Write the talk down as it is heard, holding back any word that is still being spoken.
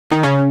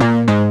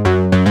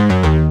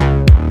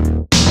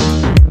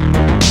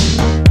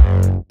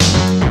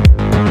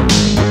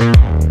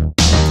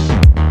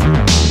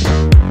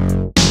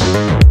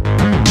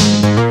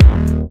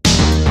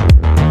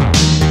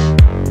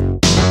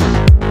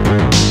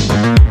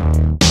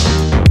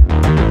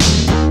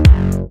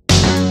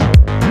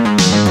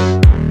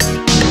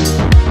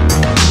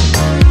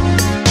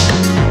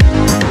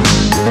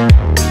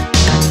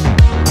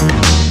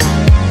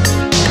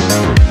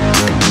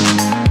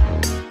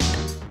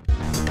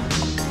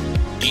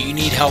Do you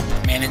need help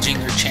managing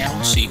your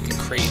channel so you can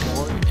create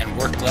more and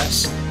work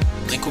less?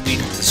 Link will be in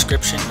the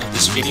description of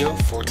this video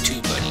for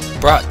TubeBuddy.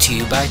 Brought to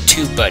you by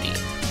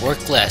TubeBuddy.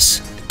 Work less,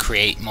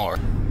 create more.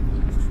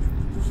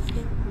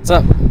 What's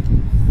up?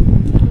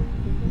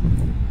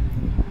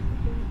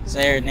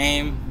 Say your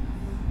name,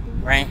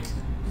 rank.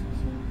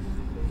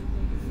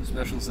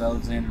 Specialist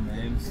Alexander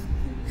Maves.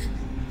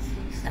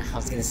 I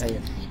was gonna say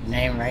your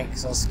name, rank,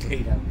 social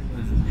security number.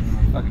 What is it,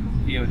 fucking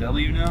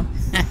POW now?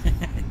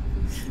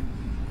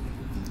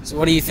 So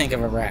what do you think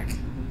of Iraq?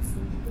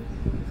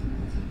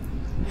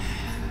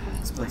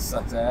 This place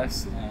sucks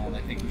ass, and I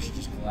think we should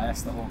just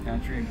glass the whole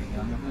country and be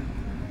done with it.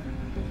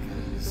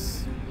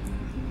 Because,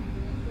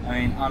 I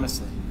mean,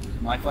 honestly,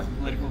 my fucking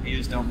political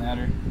views don't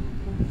matter.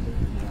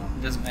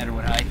 It doesn't matter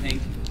what I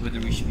think, whether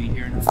we should be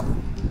here or not.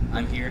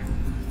 I'm here.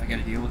 I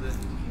gotta deal with it.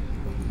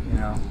 You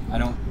know, I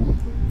don't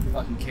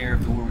fucking care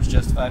if the war was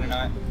justified or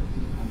not.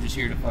 I'm just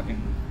here to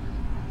fucking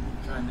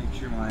try and make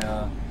sure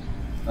my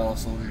fellow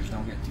soldiers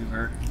don't get too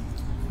hurt.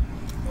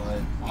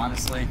 But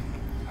honestly,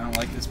 I don't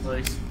like this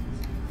place.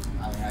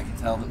 I mean, I can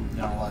tell that we've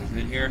done a lot of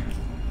good here.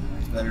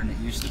 It's better than it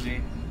used to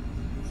be.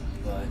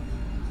 But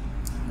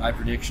my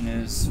prediction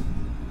is,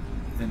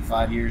 within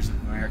 5 years of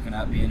America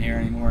not being here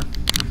anymore,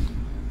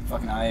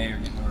 fucking IA are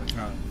getting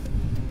overthrown.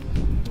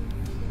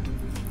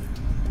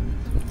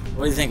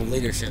 What do you think of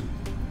leadership?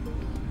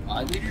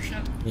 My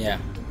leadership? Yeah.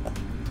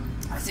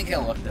 I think I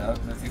lucked out.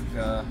 I think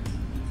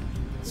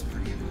it's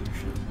pretty good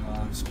leadership.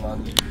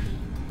 Squad leader,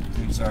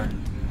 team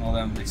sergeant, all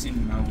them, they seem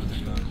to know what they're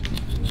doing.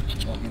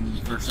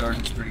 Fucking first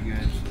sergeant's pretty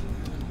good.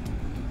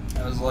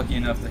 I was lucky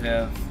enough to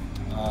have,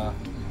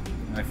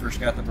 when I first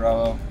got the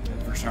Bravo,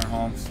 First Sergeant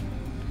Holmes,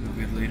 he was a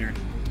good leader.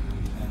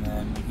 And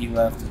then when he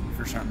left and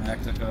First Sergeant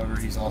Mack took over,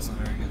 he's also a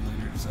very good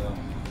leader. So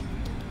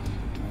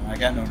I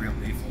got no real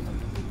beef with him.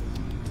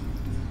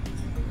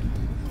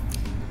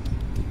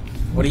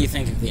 What do you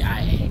think of the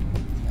IA?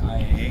 The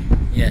IA?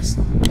 Yes.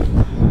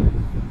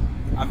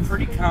 I'm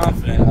pretty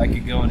confident I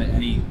could go into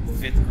any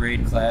 5th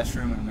grade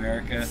classroom in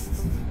America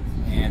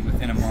and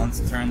within a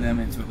month turn them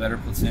into a better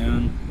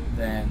platoon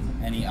than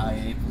any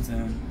IA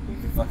platoon you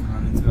could fucking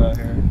run into out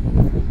here.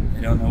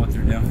 They don't know what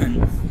they're doing.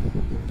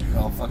 They're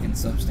all fucking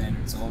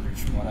substandard soldiers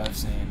from what I've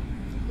seen.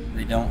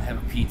 They don't have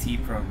a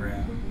PT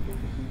program.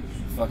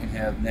 They fucking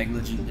have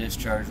negligent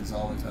discharges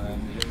all the time.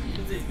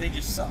 They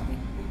just suck.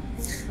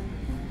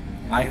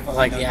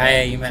 Like the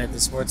IA you met at the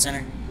sports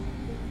center?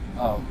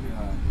 Oh,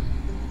 God.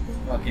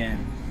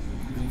 Fucking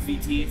goofy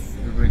teeth.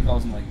 Everybody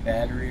calls him like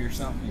battery or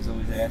something. He's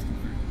always asking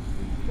for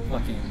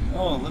fucking,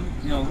 oh, let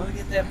me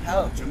get that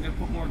pouch. I'm gonna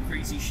put more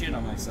crazy shit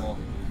on myself.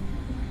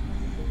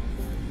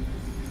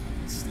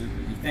 It's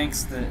stupid. He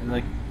thinks that,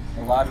 like,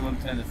 a lot of them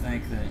tend to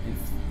think that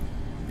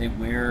if they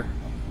wear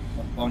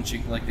a bunch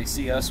of, like, they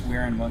see us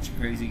wearing a bunch of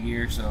crazy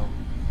gear, so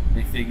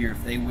they figure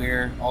if they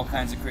wear all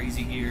kinds of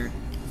crazy gear,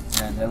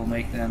 then that'll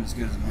make them as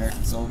good as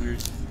American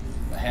soldiers.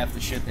 But half the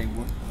shit they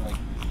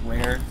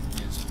wear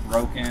is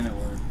broken,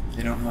 or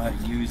they don't know how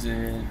to use it,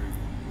 or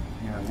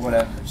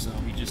whatever. So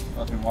he just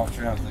fucking walks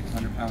around with like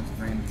 100 pounds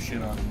of random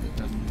shit on him that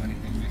doesn't do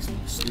anything, makes him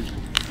look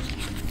stupid.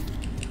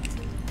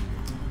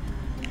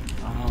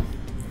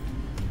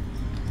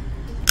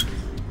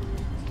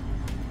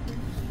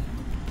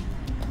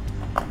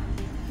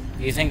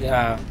 Do you think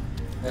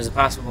there's a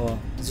possible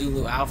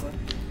Zulu Alpha? I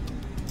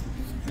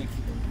think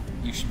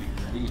you should be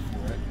ready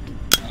for it.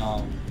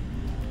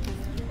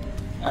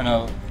 I don't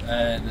know,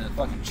 the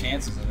fucking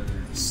chances of it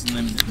are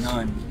slim to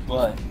none,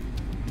 but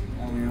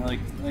I mean, like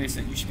I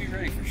said, you should be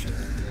ready for shit like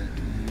that.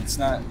 And it's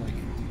not like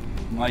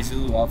my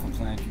Zulu Alpha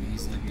plan can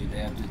easily be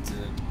adapted to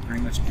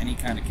pretty much any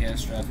kind of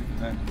catastrophic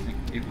event. I think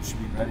people should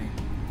be ready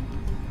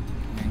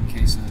in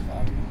case of,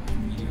 I don't know, a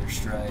meteor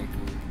strike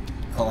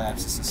or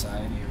collapse of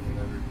society or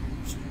whatever.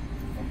 You should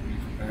be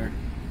prepared.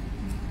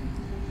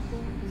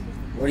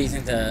 What do you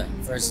think the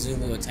first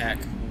Zulu attack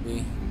will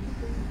be?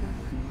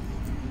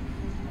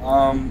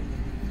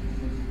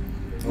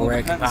 Or where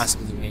it could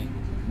possibly be?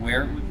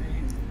 Where it would be?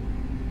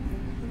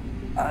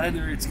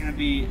 Either it's going to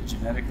be a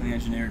genetically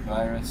engineered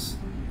virus,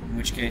 in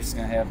which case it's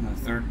going to happen in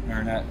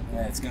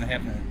it's going to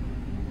happen in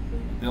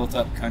a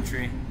built-up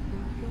country,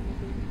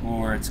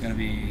 or it's going to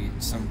be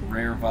some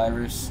rare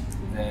virus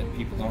that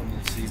people don't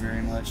really see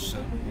very much, so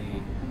it would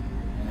be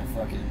in a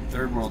fucking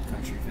third world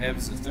country. If it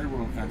happens in a third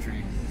world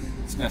country,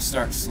 it's going to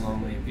start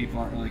slowly. People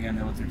aren't really going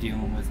to know what they're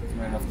dealing with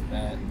right off the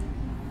bat.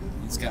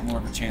 It's got more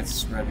of a chance of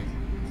spreading.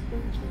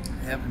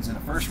 If it happens in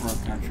a first world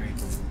country,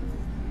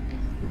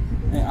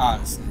 and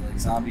honestly, like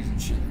zombies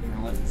and shit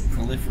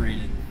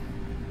proliferated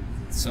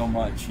so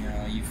much,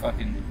 you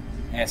fucking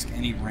ask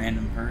any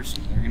random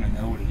person, they're gonna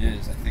know what it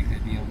is. I think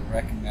they'd be able to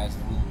recognize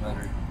it a little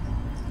better.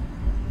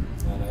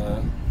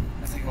 But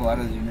I think a lot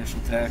of the initial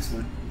attacks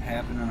would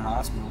happen in a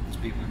hospital because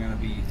people are gonna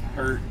be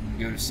hurt and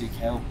go to seek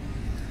help.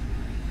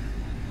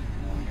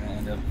 They're gonna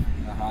end up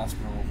in a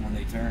hospital when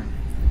they turn.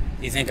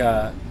 Do you think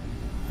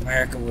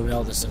America will be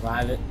able to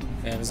survive it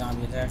if they have a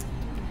zombie attack?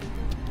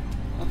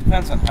 Well, it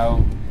depends on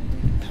how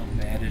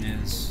bad it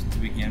is to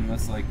begin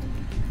with. Like,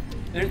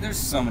 There's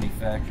so many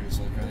factors.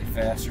 Like, are they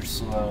fast or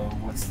slow?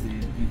 What's the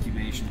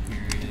incubation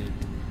period?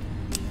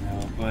 You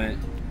know, but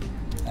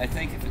I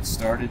think if it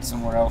started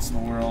somewhere else in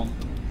the world,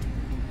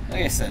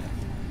 like I said,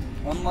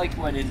 unlike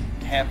what it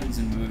happens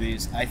in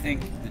movies, I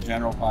think the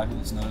general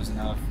populace knows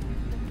enough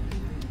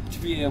to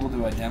be able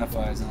to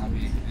identify a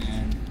zombie,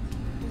 and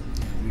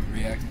we'd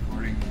react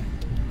accordingly.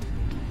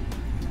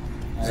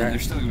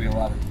 There's still going to be a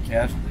lot of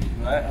casualties,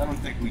 but I don't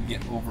think we'd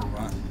get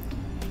overrun.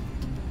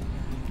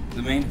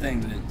 The main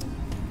thing that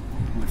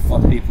would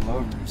fuck people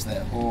over is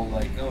that whole,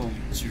 like, oh,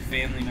 it's your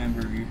family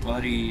member, your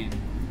buddy, and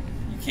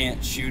you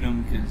can't shoot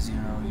them because, you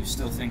know, you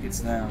still think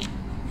it's them. There's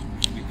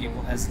going to be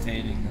people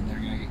hesitating, and they're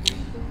going to get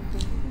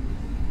killed.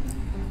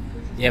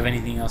 Do you have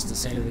anything else to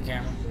say to the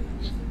camera?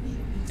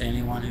 To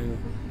anyone who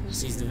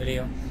sees the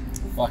video?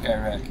 Fuck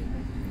Iraq.